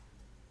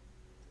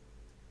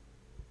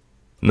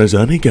न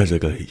जाने क्या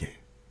जगह है ये,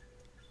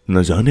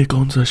 न जाने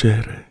कौन सा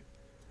शहर है।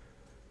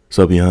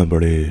 सब यहां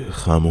बड़े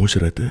खामोश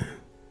रहते हैं,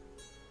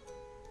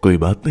 कोई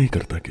बात नहीं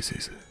करता किसी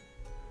से।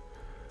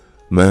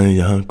 मैं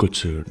यहां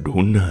कुछ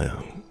ढूंढने आया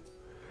हूं।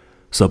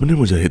 सबने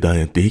मुझे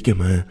हिदायत दी कि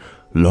मैं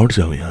लौट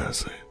जाऊं यहां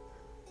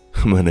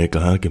से। मैंने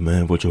कहा कि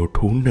मैं वो जो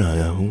ढूंढने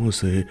आया हूं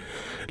उसे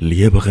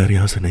लिए बगैर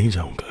यहां से नहीं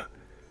जाऊंगा।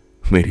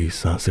 मेरी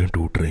सांसें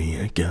टूट रही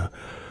हैं। क्या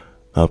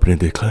आपने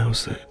देखा है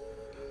उसे,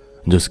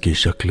 जिसकी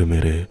शक्ल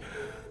मेरे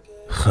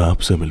ख्वाब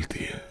से मिलती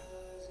है?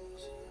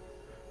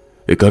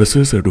 एक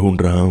अरसे से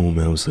ढूंढ रहा हूं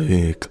मैं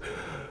उसे, एक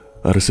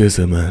अरसे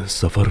से मैं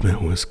सफर में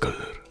हूं इस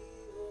कदर।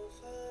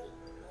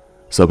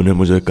 सबने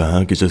मुझे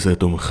कहा कि जैसे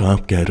तुम ख्वाब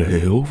कह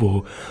रहे हो,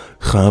 वो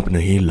ख्वाब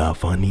नहीं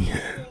लाफानी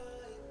है।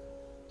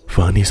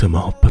 फानी से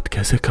मोहब्बत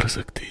कैसे कर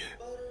सकती है?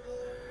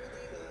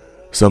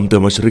 समते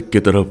मशरिक की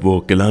तरफ वो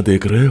किला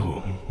देख रहे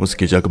हो,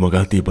 उसकी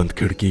जगमगाती बंद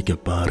खिड़की के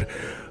पार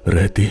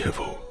रहती है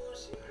वो,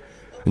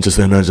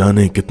 जिसे न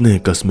जाने कितने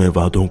कस्मे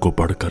वादों को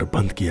पढ़कर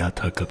बंद किया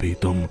था। कभी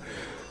तुम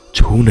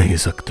छू नहीं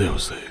सकते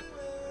उसे।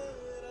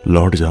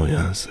 लौट जाओ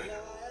यहां से।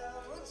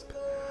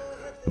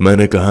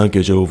 मैंने कहा कि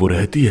जो वो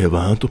रहती है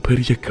वहां, तो फिर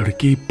ये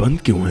खिड़की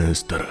बंद क्यों है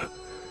इस तरह?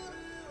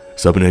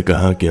 सबने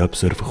कहा कि अब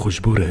सिर्फ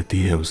खुशबू रहती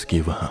है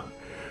उसकी वहां।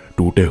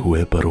 टूटे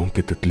हुए परों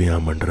की तितलियां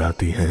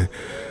मंडराती हैं।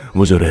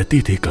 वो जो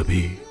रहती थी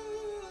कभी,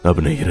 अब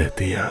नहीं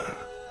रहती यहां।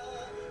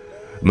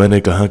 मैंने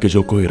कहा कि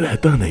जो कोई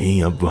रहता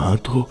नहीं अब वहां,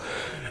 तो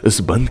इस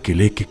बंद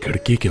किले की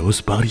खिड़की के उस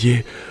पार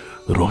ये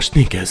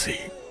रोशनी कैसी?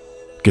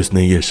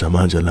 किसने ये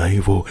शमा जलाई?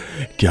 वो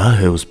क्या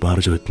है उस पार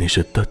जो इतनी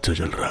शिद्दत से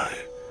जल रहा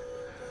है?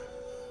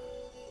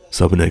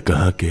 सबने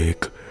कहा कि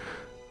एक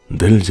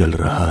दिल जल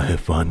रहा है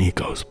फानी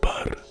का उस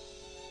पार।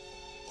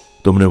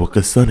 तुमने वो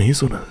किस्सा नहीं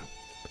सुना?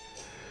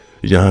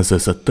 यहां से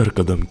 70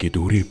 कदम की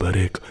दूरी पर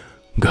एक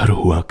घर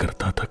हुआ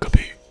करता था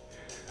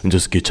कभी,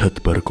 जिसकी छत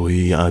पर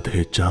कोई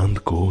आधे चांद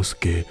को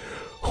उसके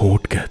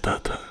होंठ कहता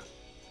था,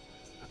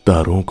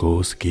 तारों को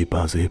उसकी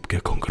पाजेब के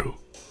घुंघरू।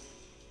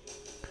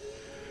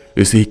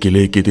 इसी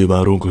किले की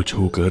दीवारों को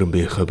छूकर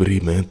बेखबरी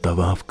में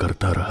तवाफ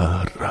करता रहा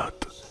हर रात।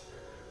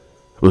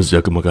 उस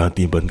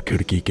जगमगाती बंद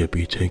खिड़की के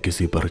पीछे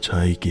किसी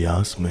परछाई की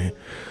आस में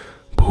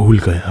भूल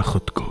गया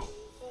खुद को।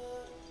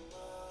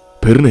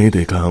 फिर नहीं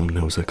देखा हमने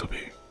उसे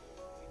कभी,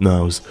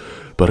 ना उस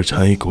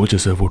परछाई को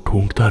जिसे वो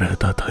ढूंढता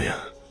रहता था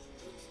यहाँ।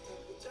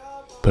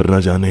 फिर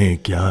न जाने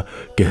क्या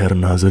कहर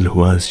नाजिल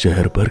हुआ इस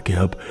शहर पर कि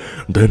अब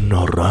दिन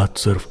और रात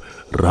सिर्फ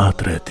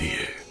रात रहती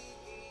है।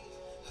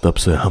 तब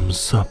से हम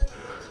सब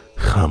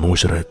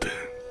खामोश रहते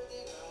हैं।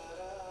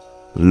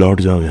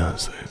 लौट जाओ यहां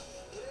से।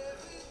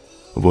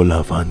 वो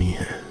लाफानी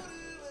है,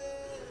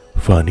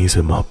 फानी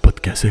से मोहब्बत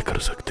कैसे कर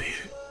सकती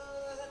है?